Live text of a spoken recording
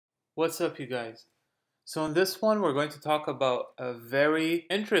What's up, you guys? So in this one, we're going to talk about a very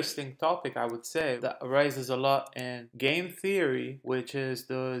interesting topic, I would say, that arises a lot in game theory, which is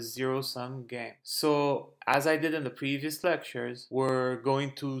the zero-sum game. So as I did in the previous lectures, we're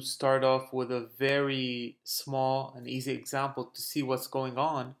going to start off with a very small and easy example to see what's going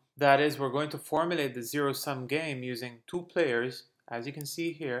on. That is, we're going to formulate the zero-sum game using two players. As you can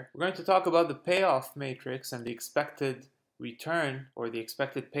see here, we're going to talk about the payoff matrix and the expected return or the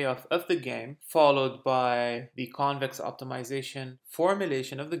expected payoff of the game, followed by the convex optimization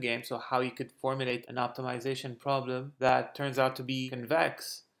formulation of the game, so how you could formulate an optimization problem that turns out to be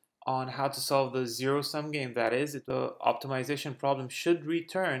convex on how to solve the zero-sum game. That is, the optimization problem should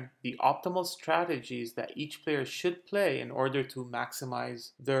return the optimal strategies that each player should play in order to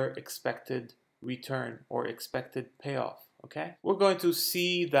maximize their expected return or expected payoff. Okay, we're going to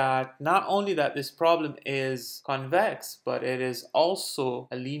see that not only that this problem is convex, but it is also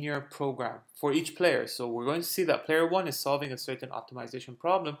a linear program for each player. So we're going to see that player 1 is solving a certain optimization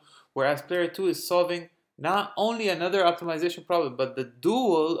problem, whereas player 2 is solving not only another optimization problem, but the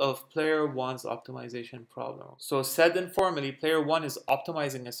dual of player 1's optimization problem. So said informally, player 1 is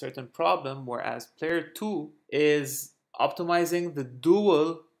optimizing a certain problem, whereas player 2 is optimizing the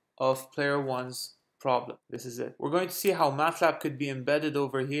dual of player 1's problem. This is it. We're going to see how MATLAB could be embedded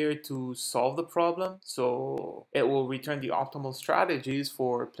over here to solve the problem. So it will return the optimal strategies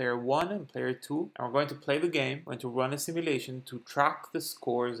for player 1 and player 2. And we're going to play the game. We're going to run a simulation to track the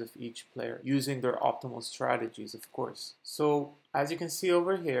scores of each player using their optimal strategies, of course. So as you can see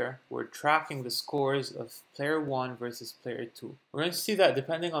over here, we're tracking the scores of player 1 versus player 2. We're going to see that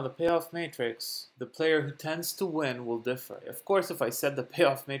depending on the payoff matrix, the player who tends to win will differ. Of course, if I set the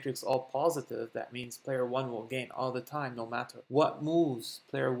payoff matrix all positive, that means player 1 will gain all the time, no matter what moves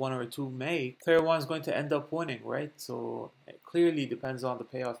player 1 or 2 make. Player 1 is going to end up winning, right? So it clearly depends on the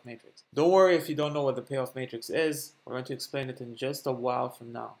payoff matrix. Don't worry if you don't know what the payoff matrix is. We're going to explain it in just a while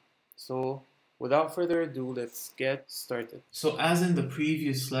from now. So without further ado, let's get started. So as in the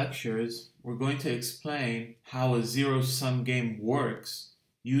previous lectures, we're going to explain how a zero-sum game works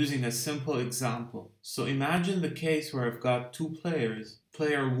using a simple example. So imagine the case where I've got two players,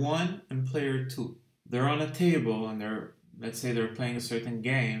 player 1 and player 2. They're on a table and let's say they're playing a certain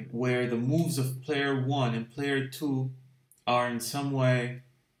game where the moves of player 1 and player 2 are in some way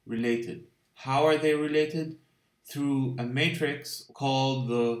related. How are they related? Through a matrix called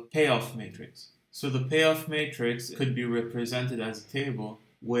the payoff matrix. So the payoff matrix could be represented as a table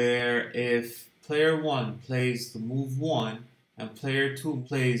where if player 1 plays the move 1 and player 2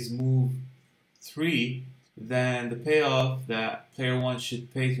 plays move 3, then the payoff that player 1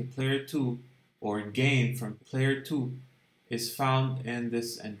 should pay to player 2 or gain from player 2 is found in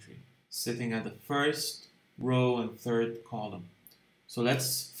this entry, sitting at the first row and third column. So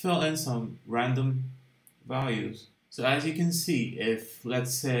let's fill in some random values. So as you can see, if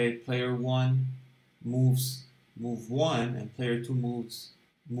let's say player 1 moves move 1 and player 2 moves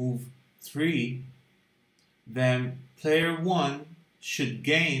move 3, then player 1 should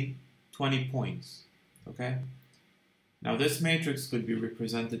gain 20 points. Okay? Now this matrix could be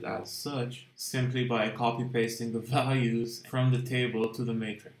represented as such simply by copy-pasting the values from the table to the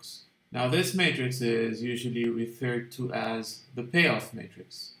matrix. Now this matrix is usually referred to as the payoff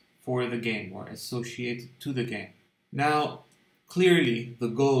matrix for the game or associated to the game. Now, clearly the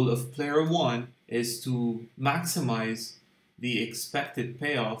goal of player 1 is to maximize the expected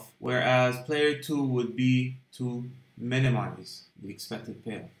payoff, whereas player 2 would be to minimize the expected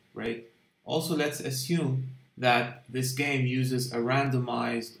payoff, right? Also, let's assume that this game uses a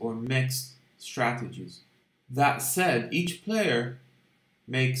randomized or mixed strategies. That said, each player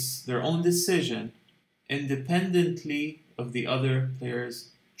makes their own decision independently of the other player's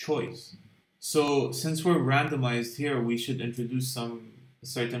choice. So since we're randomized here, we should introduce a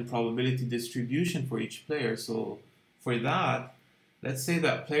certain probability distribution for each player. So for that, let's say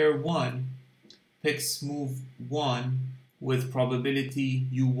that player 1 picks move 1 with probability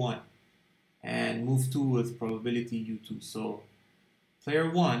U1 and move 2 with probability U2. So player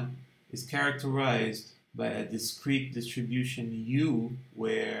 1 is characterized by a discrete distribution U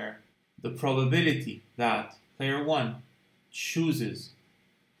where the probability that player 1 chooses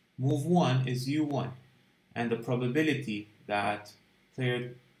move 1 is U1 and the probability that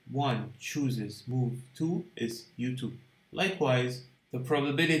player 1 chooses move 2 is U2. Likewise, the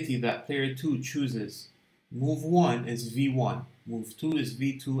probability that player 2 chooses move 1 is V1, move 2 is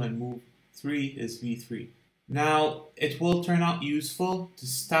V2, and move 3 is V3. Now, it will turn out useful to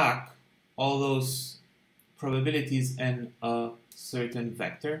stack all those probabilities in a certain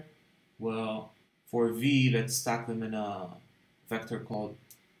vector. Well, for V, let's stack them in a vector called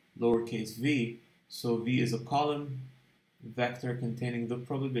lowercase v. So v is a column vector containing the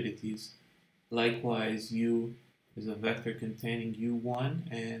probabilities. Likewise, u is a vector containing u1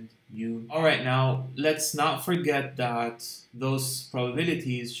 and u. Alright, now let's not forget that those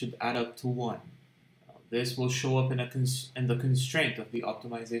probabilities should add up to 1. This will show up in the constraint of the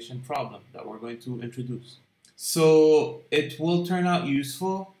optimization problem that we're going to introduce. So it will turn out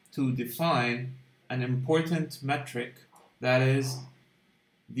useful to define an important metric, that is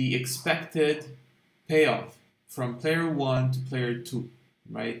the expected payoff from player 1 to player 2,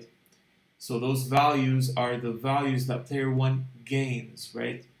 right? So those values are the values that player 1 gains,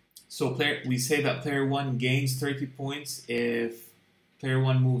 right? So we say that player 1 gains 30 points if player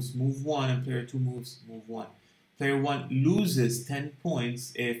 1 moves move 1 and player 2 moves move 1. Player 1 loses 10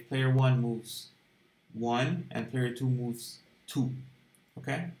 points if player 1 moves 1 and player 2 moves 2.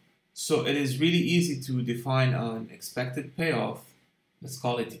 Okay? So it is really easy to define an expected payoff. Let's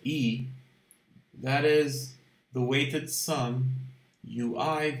call it E. That is the weighted sum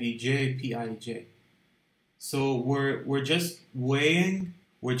UI, Vj, Pij. So we're just weighing,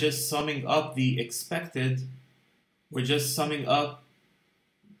 we're just summing up the expected, we're just summing up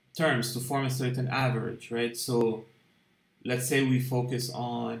terms to form a certain average, right? So let's say we focus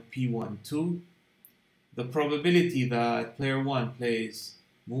on P12. The probability that player 1 plays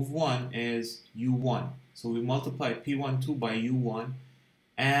move 1 is U1. So we multiply P12 by U1,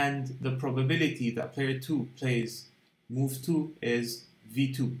 and the probability that player 2 plays move 2 is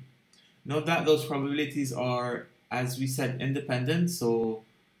V2. Note that those probabilities are, as we said, independent. So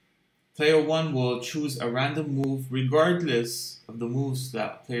player 1 will choose a random move regardless of the moves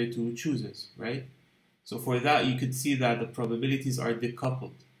that player 2 chooses, right? So for that, you could see that the probabilities are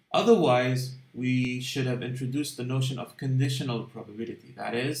decoupled. Otherwise, we should have introduced the notion of conditional probability.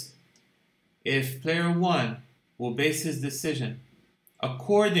 That is, if player 1 will base his decision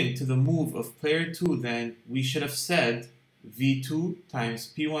according to the move of player 2, then we should have said V2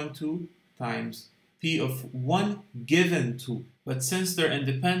 times P12 times P of 1 given 2. But since they're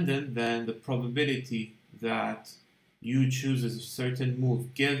independent, then the probability that you chooses a certain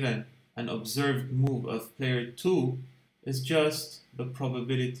move given an observed move of player 2 is just the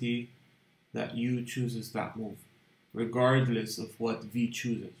probability that U chooses that move, regardless of what V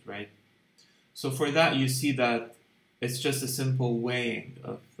chooses, right? So for that, you see that it's just a simple weighing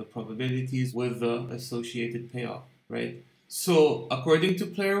of the probabilities with the associated payoff, right? So according to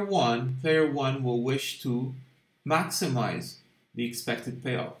player 1 will wish to maximize the expected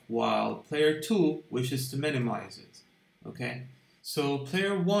payoff, while player 2 wishes to minimize it, okay? So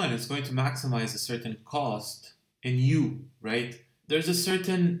player 1 is going to maximize a certain cost in U, right? There's a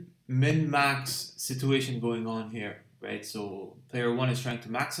certain min-max situation going on here, right? So player 1 is trying to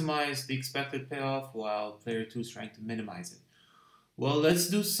maximize the expected payoff while player 2 is trying to minimize it. Well, let's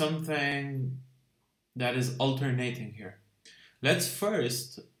do something that is alternating here. Let's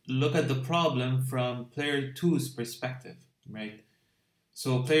first look at the problem from player 2's perspective, right?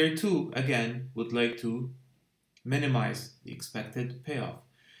 So player 2, again, would like to minimize the expected payoff.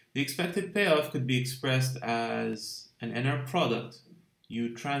 The expected payoff could be expressed as an inner product,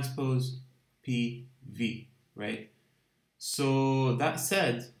 U transpose PV, right? So that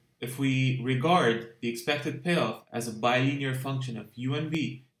said, if we regard the expected payoff as a bilinear function of U and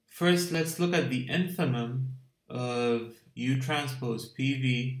V, first let's look at the infimum of U transpose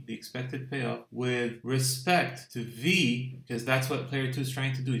PV, the expected payoff, with respect to V, because that's what player 2 is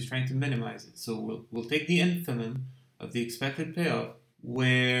trying to do. He's trying to minimize it. So we'll take the infimum of the expected payoff,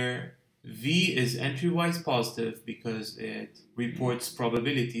 where V is entry-wise positive because it reports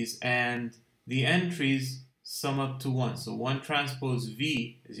probabilities, and the entries sum up to 1. So 1 transpose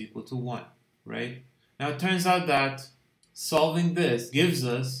V is equal to 1, right? Now it turns out that solving this gives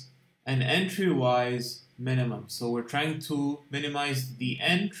us an entry-wise minimum. So we're trying to minimize the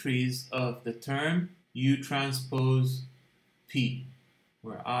entries of the term U transpose P,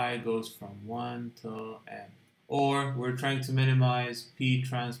 where I goes from 1 to n. Or we're trying to minimize P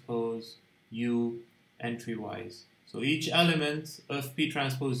transpose U entry-wise. So each element of P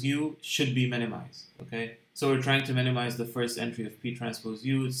transpose U should be minimized, okay? So we're trying to minimize the first entry of P transpose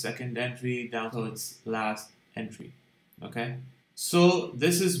U, its second entry, down to its last entry, okay? So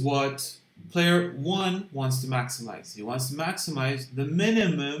this is what player 1 wants to maximize. He wants to maximize the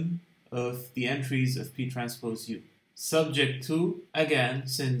minimum of the entries of P transpose U. Subject to, again,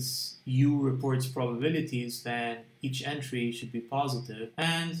 since U reports probabilities, then each entry should be positive,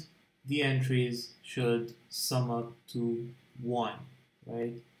 and the entries should sum up to 1,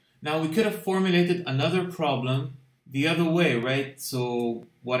 right? Now we could have formulated another problem the other way, right? So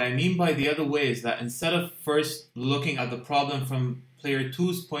what I mean by the other way is that instead of first looking at the problem from player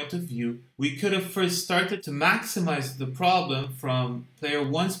 2's point of view, we could have first started to maximize the problem from player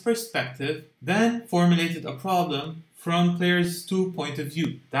 1's perspective, then formulated a problem from player 2's point of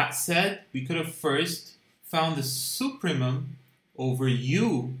view. That said, we could have first found the supremum over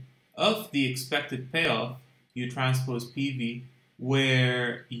U of the expected payoff, U transpose PV,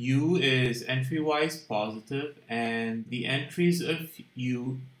 where U is entry-wise positive and the entries of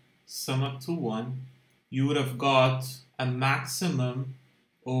U sum up to 1. You would have got a maximum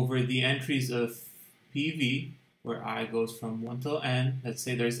over the entries of PV, where I goes from 1 till n. Let's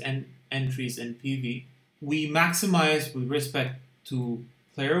say there's n entries in PV. We maximize with respect to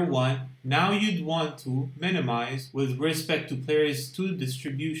player 1. Now you'd want to minimize with respect to players 2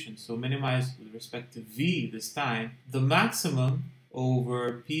 distribution. So minimize with respect to V this time. The maximum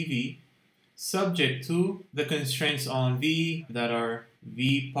over PV subject to the constraints on V that are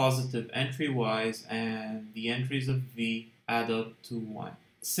V positive entry-wise and the entries of V add up to 1.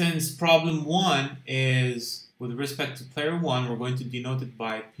 Since problem 1 is with respect to player 1, we're going to denote it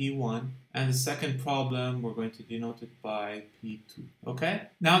by P1, and the second problem we're going to denote it by P2. Okay?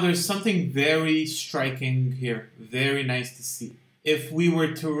 Now there's something very striking here, very nice to see. If we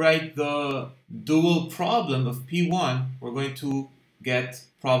were to write the dual problem of P1, we're going to get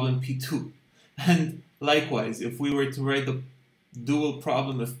problem P2. And likewise, if we were to write the dual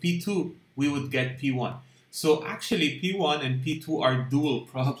problem of P2, we would get P1. So actually P1 and P2 are dual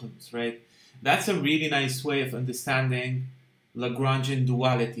problems, right? That's a really nice way of understanding Lagrangian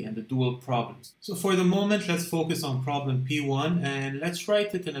duality and the dual problems. So for the moment, let's focus on problem P1 and let's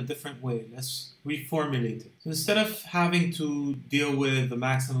write it in a different way. Let's reformulate it. So instead of having to deal with the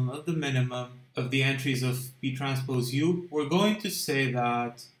maximum of the minimum of the entries of P transpose U, we're going to say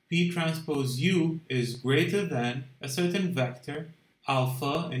that P transpose U is greater than a certain vector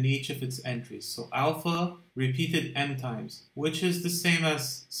alpha in each of its entries. So alpha repeated m times, which is the same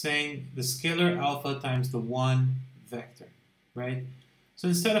as saying the scalar alpha times the one vector, right? So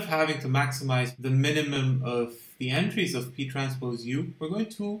instead of having to maximize the minimum of the entries of P transpose U, we're going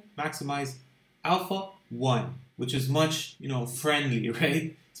to maximize alpha 1, which is much, friendly,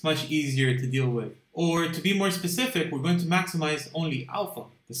 right? It's much easier to deal with. Or to be more specific, we're going to maximize only alpha,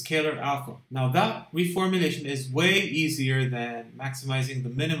 the scalar alpha. Now that reformulation is way easier than maximizing the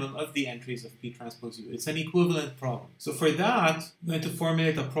minimum of the entries of P transpose U. It's an equivalent problem. So for that, we're going to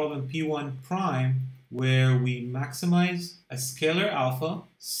formulate a problem P1 prime where we maximize a scalar alpha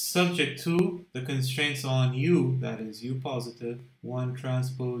subject to the constraints on U, that is U positive, 1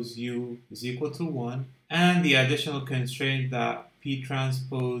 transpose U is equal to 1, and the additional constraint that P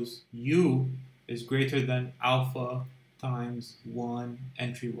transpose U is greater than alpha times 1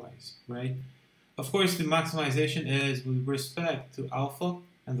 entry-wise, right? Of course, the maximization is with respect to alpha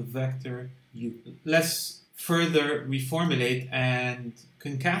and the vector U. Let's further reformulate and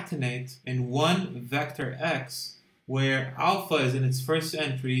concatenate in one vector x where alpha is in its first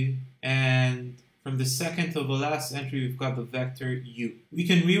entry and from the second to the last entry we've got the vector U. We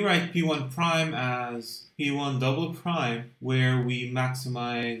can rewrite P1 prime as P1 double prime where we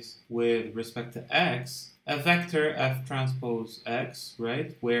maximize with respect to x a vector f transpose x,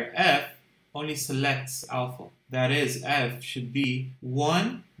 right? Where f only selects alpha. That is, f should be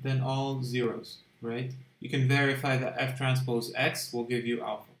 1 then all zeros, right? You can verify that f transpose x will give you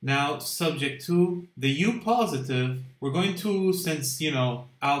alpha. Now, subject to the U positive, we're going to, since,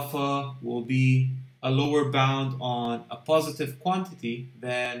 alpha will be a lower bound on a positive quantity,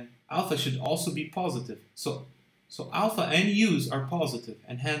 then alpha should also be positive. So alpha and U's are positive,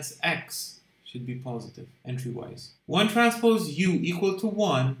 and hence x should be positive, entry-wise. 1 transpose U equal to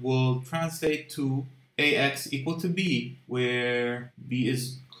 1 will translate to AX equal to B, where B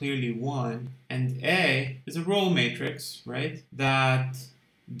is clearly 1, and A is a row matrix, right, that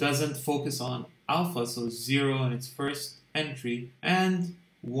doesn't focus on alpha, so 0 in its first entry, and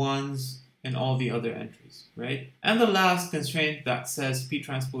 1s in all the other entries, right? And the last constraint that says P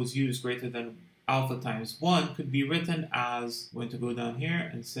transpose U is greater than alpha times 1 could be written as, I'm going to go down here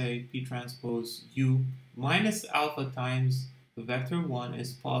and say P transpose U minus alpha times the vector 1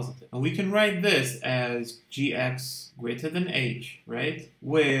 is positive. And we can write this as gx greater than h, right?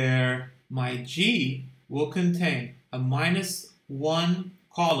 Where my g will contain a minus 1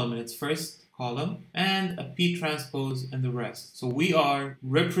 column in its first column and a P transpose in the rest. So we are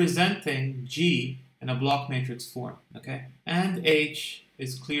representing G in a block matrix form, okay? And H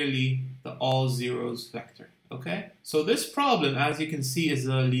is clearly the all zeros vector, okay? So this problem, as you can see, is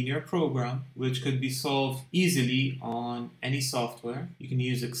a linear program which could be solved easily on any software. You can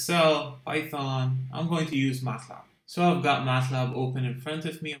use Excel, Python. I'm going to use MATLAB. So I've got MATLAB open in front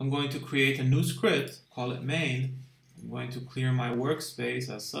of me. I'm going to create a new script, call it main, I'm going to clear my workspace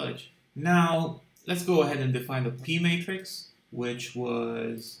as such. Now, let's go ahead and define the P matrix, which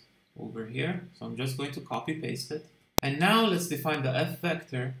was over here. So I'm just going to copy paste it. And now let's define the F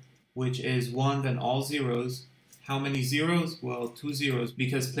vector, which is 1 then all zeros. How many zeros? Well, 2 zeros,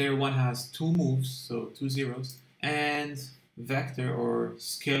 because player 1 has 2 moves, so 2 zeros. And vector, or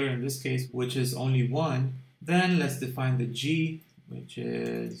scalar in this case, which is only 1. Then let's define the G, which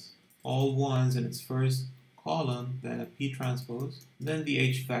is all 1s in its first column, then a P transpose. Then the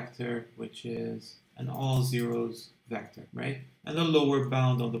H vector, which is an all zeros vector, right? And the lower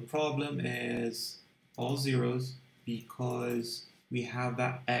bound on the problem is all zeros, because we have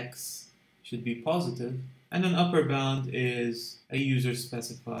that X should be positive. And an upper bound is a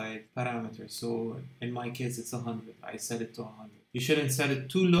user-specified parameter. So in my case, it's 100. I set it to 100. You shouldn't set it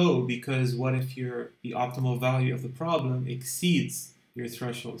too low, because what if the optimal value of the problem exceeds your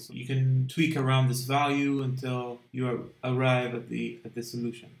threshold? So you can tweak around this value until you arrive at the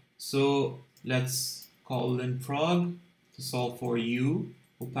solution. So let's call in prog to solve for u.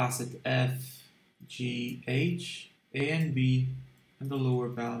 We'll pass it f, g, h, a, and b, and the lower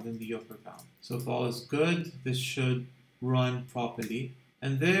bound and the upper bound. So if all is good, this should run properly.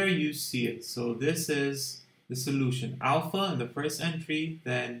 And there you see it. So this is the solution. Alpha in the first entry,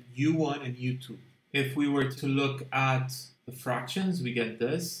 then u1 and u2. If we were to look at the fractions, we get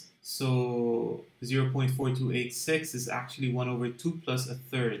this. So 0.4286 is actually 1 over 2 plus a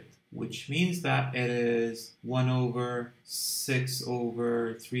third, which means that it is 1 over 6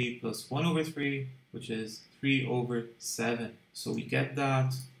 over 3 plus 1 over 3, which is 3 over 7. So we get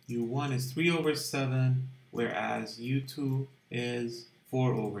that u1 is 3 over 7, whereas u2 is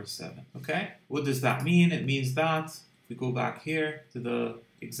 4 over 7. Okay? What does that mean? It means that, if we go back here to the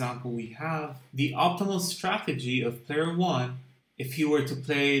example we have, the optimal strategy of player 1, if he were to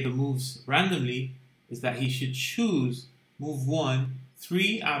play the moves randomly, is that he should choose move 1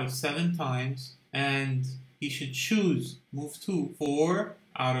 3 out of 7 times, and he should choose move 2 4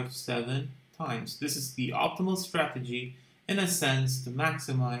 out of 7 times. This is the optimal strategy, in a sense, to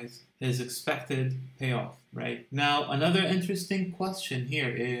maximize his expected payoff, right? Now, another interesting question here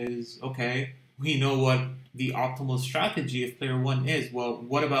is, okay, we know what the optimal strategy of player 1 is. Well,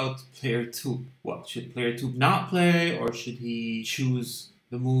 what about player 2? What, should player 2 not play, or should he choose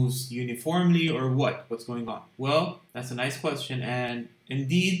the moves uniformly, or what? What's going on? Well, that's a nice question, and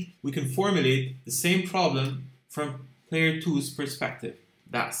indeed, we can formulate the same problem from player 2's perspective.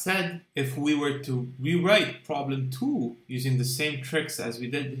 That said, if we were to rewrite problem 2 using the same tricks as we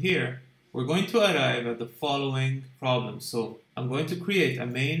did here, we're going to arrive at the following problem. So I'm going to create a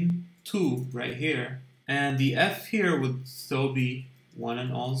main 2 right here, and the f here would still be 1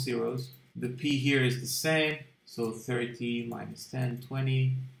 and all zeros. The p here is the same, so 30 minus 10,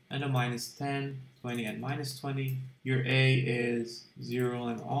 20, and a minus 10, 20, and minus 20. Your a is 0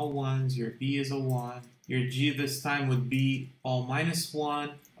 and all 1s, your b is a 1. Your g this time would be all minus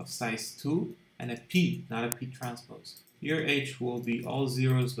 1 of size 2, and a p, not a p transpose. Your h will be all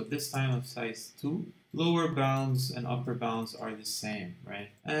zeros, but this time of size 2. Lower bounds and upper bounds are the same, right?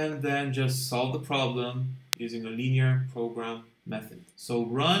 And then just solve the problem using a linear program method. So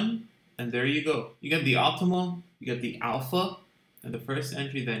run, and there you go. You get the optimal, you get the alpha, and the first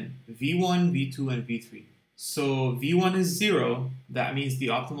entry, then v1, v2, and v3. So v1 is 0. That means the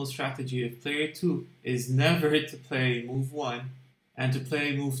optimal strategy of player 2 is never to play move 1, and to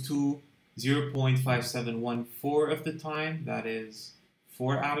play move 2 0.5714 of the time, that is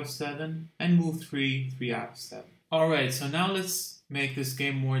 4 out of 7, and move 3 3 out of 7. Alright, so now let's make this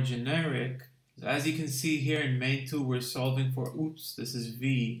game more generic. So as you can see here in main 2, we're solving for, oops, this is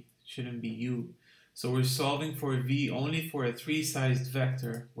v, shouldn't be u. So we're solving for v only for a 3-sized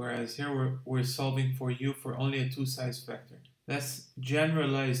vector, whereas here we're solving for u for only a 2-sized vector. Let's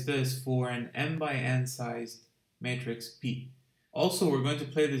generalize this for an m by n sized matrix P. Also, we're going to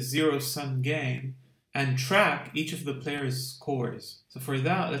play the zero-sum game and track each of the players' scores. So for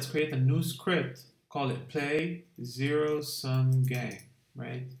that, let's create a new script, call it play zero-sum game,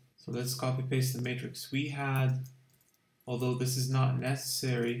 right? So let's copy paste the matrix we had, although this is not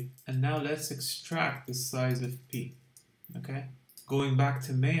necessary. And now let's extract the size of P, okay? Going back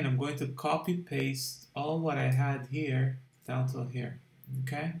to main, I'm going to copy paste all what I had here down till here,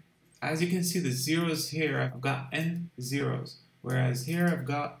 okay? As you can see, the zeros here, I've got n zeros, whereas here I've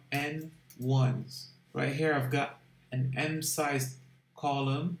got n ones. Right here I've got an m-sized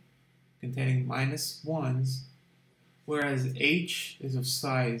column containing minus ones, whereas h is of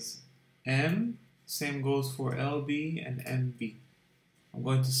size m. Same goes for LB and MB. I'm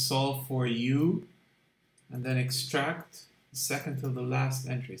going to solve for u and then extract the second to the last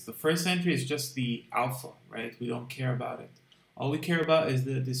entries. The first entry is just the alpha, right? We don't care about it. All we care about is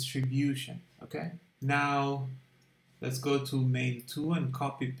the distribution, okay? Now, let's go to main 2 and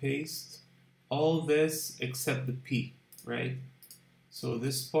copy paste all this except the P, right? So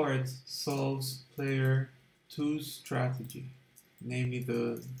this part solves player 2's strategy, namely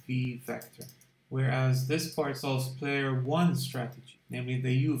the V vector. Whereas this part solves player 1's strategy, namely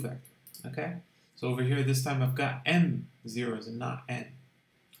the U vector, okay? So over here, this time I've got M zeros and not N.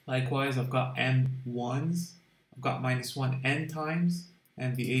 Likewise, I've got M ones. I've got -1 N times,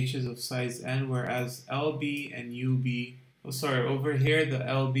 and the H is of size N, whereas LB and UB, over here, the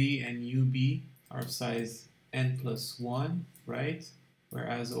LB and UB are of size N plus 1, right?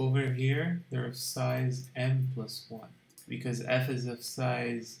 Whereas over here, they're of size M plus 1, because F is of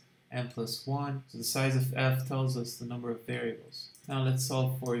size M plus 1. So the size of F tells us the number of variables. Now let's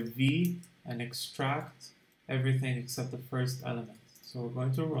solve for V and extract everything except the first element. So we're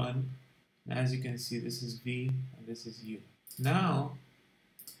going to run, and as you can see, this is V and this is U. Now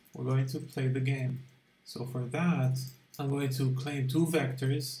we're going to play the game. So for that, I'm going to claim 2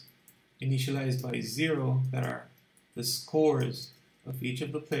 vectors initialized by 0 that are the scores of each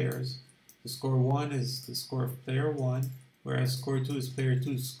of the players. The score 1 is the score of player 1, whereas score 2 is player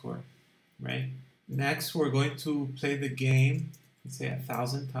 2's score, right? Next, we're going to play the game, let's say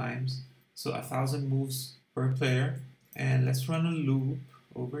 1,000 times. So 1,000 moves per player. And let's run a loop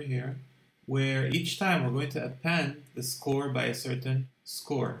over here where each time we're going to append the score by a certain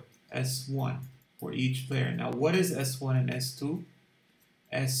score, S1, for each player. Now, what is S1 and S2?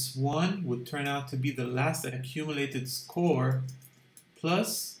 S1 would turn out to be the last accumulated score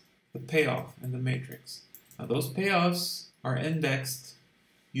plus the payoff in the matrix. Now, those payoffs are indexed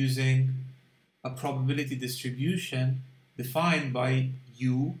using a probability distribution defined by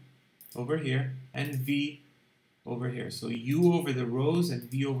U over here and V over here. So U over the rows and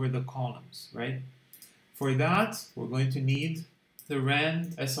V over the columns, right? For that, we're going to need the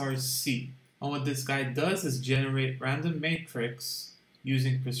rand SRC. And what this guy does is generate random matrix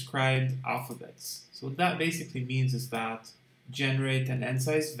using prescribed alphabets. So what that basically means is that generate an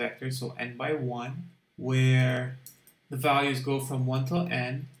n-size vector, so n by 1, where the values go from 1 till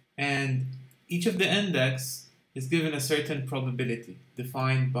n, and each of the index is given a certain probability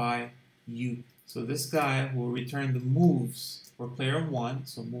defined by U. So this guy will return the moves for player 1,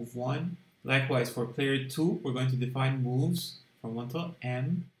 so move 1. Likewise, for player 2, we're going to define moves from 1 till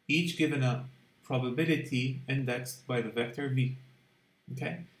m, each given a probability indexed by the vector v.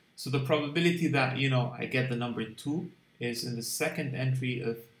 Okay? So the probability that, I get the number 2 is in the second entry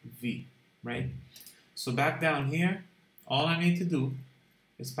of v, right? So back down here, all I need to do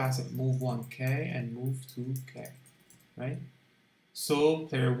is pass it move 1k and move 2k, right? So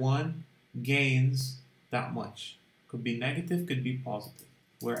player 1 gains that much. Could be negative, could be positive.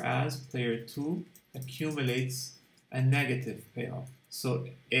 Whereas player 2 accumulates a negative payoff. So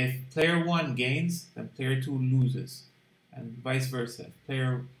if player 1 gains, then player 2 loses. And vice versa. If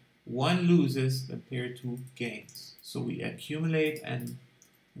player 1 loses, then player 2 gains. So we accumulate, and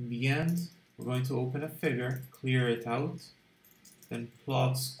in the end, we're going to open a figure, clear it out, then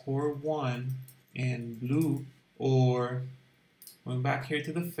plot score 1 in blue, or going back here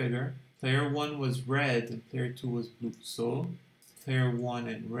to the figure, player 1 was red and player 2 was blue. So player 1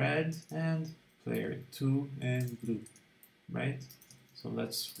 in red and player 2 in blue, right? So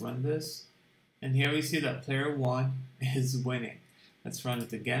let's run this. And here we see that player 1 is winning. Let's run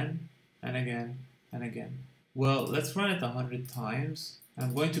it again and again and again. Well, let's run it 100 times.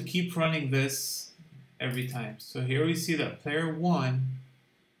 I'm going to keep running this every time. So here we see that player 1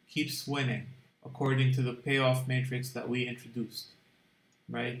 keeps winning according to the payoff matrix that we introduced,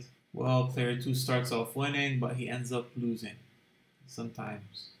 right? Well, player 2 starts off winning, but he ends up losing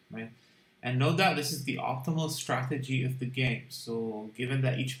sometimes, right? And note that this is the optimal strategy of the game. So given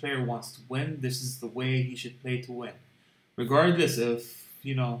that each player wants to win, this is the way he should play to win, regardless of,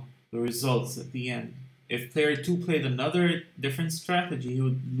 the results at the end. If player 2 played another different strategy, he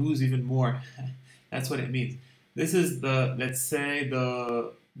would lose even more. That's what it means. This is let's say,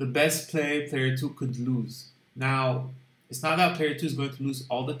 the best play player 2 could lose. Now, it's not that player 2 is going to lose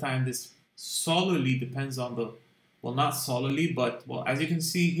all the time. This solely depends on not solely, but, as you can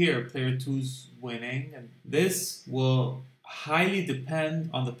see here, player 2's winning. And this will highly depend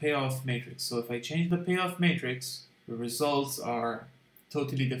on the payoff matrix. So if I change the payoff matrix, the results are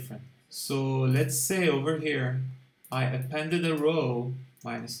totally different. So let's say over here, I appended a row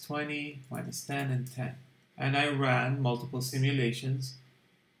 -20, -10, and 10. And I ran multiple simulations.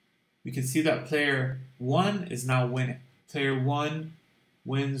 We can see that player 1 is now winning. Player 1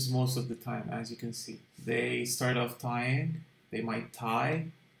 wins most of the time, as you can see. They start off tying, they might tie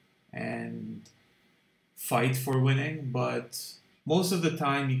and fight for winning, but most of the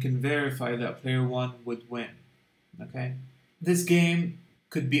time you can verify that player 1 would win. Okay? This game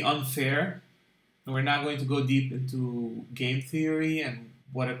could be unfair, and we're not going to go deep into game theory and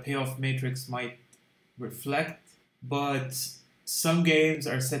what a payoff matrix might reflect, but some games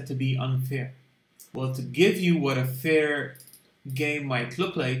are said to be unfair. Well, to give you what a fair game might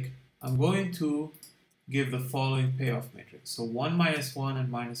look like, I'm going to give the following payoff matrix. So 1 minus 1 and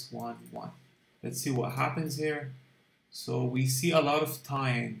minus 1, 1. Let's see what happens here. So we see a lot of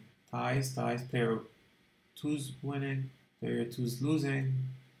tying. Ties, player 2's winning, player 2's losing.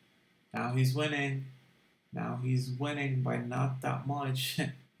 Now he's winning. Now he's winning by not that much.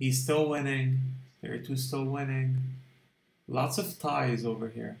 He's still winning. Player 2's still winning. Lots of ties over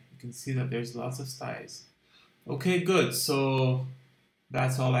here. You can see that there's lots of ties. Okay, good. So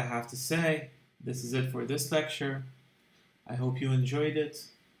that's all I have to say. This is it for this lecture. I hope you enjoyed it.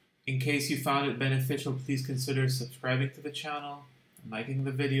 In case you found it beneficial, please consider subscribing to the channel and liking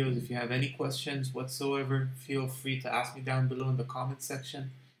the videos. If you have any questions whatsoever, feel free to ask me down below in the comment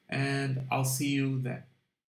section, and I'll see you then.